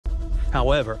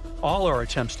However, all our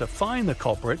attempts to find the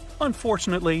culprit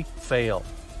unfortunately failed.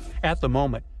 At the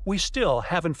moment, we still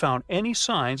haven't found any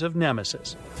signs of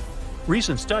Nemesis.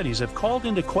 Recent studies have called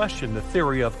into question the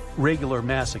theory of regular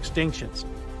mass extinctions.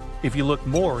 If you look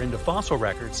more into fossil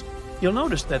records, you'll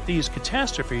notice that these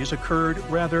catastrophes occurred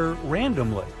rather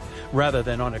randomly, rather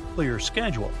than on a clear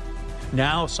schedule.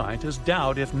 Now scientists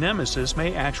doubt if Nemesis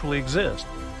may actually exist.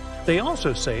 They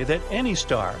also say that any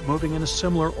star moving in a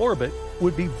similar orbit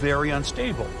would be very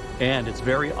unstable, and it's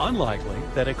very unlikely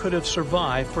that it could have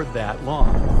survived for that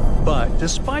long. But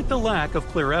despite the lack of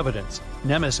clear evidence,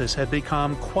 Nemesis had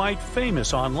become quite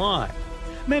famous online.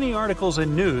 Many articles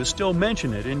and news still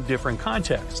mention it in different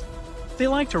contexts. They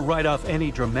like to write off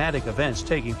any dramatic events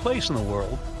taking place in the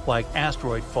world, like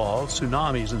asteroid falls,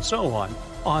 tsunamis, and so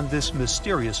on this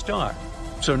mysterious star.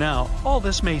 So now, all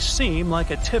this may seem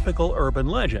like a typical urban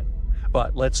legend,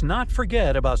 but let's not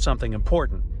forget about something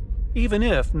important. Even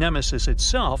if Nemesis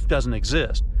itself doesn't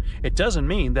exist, it doesn't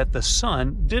mean that the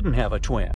Sun didn't have a twin.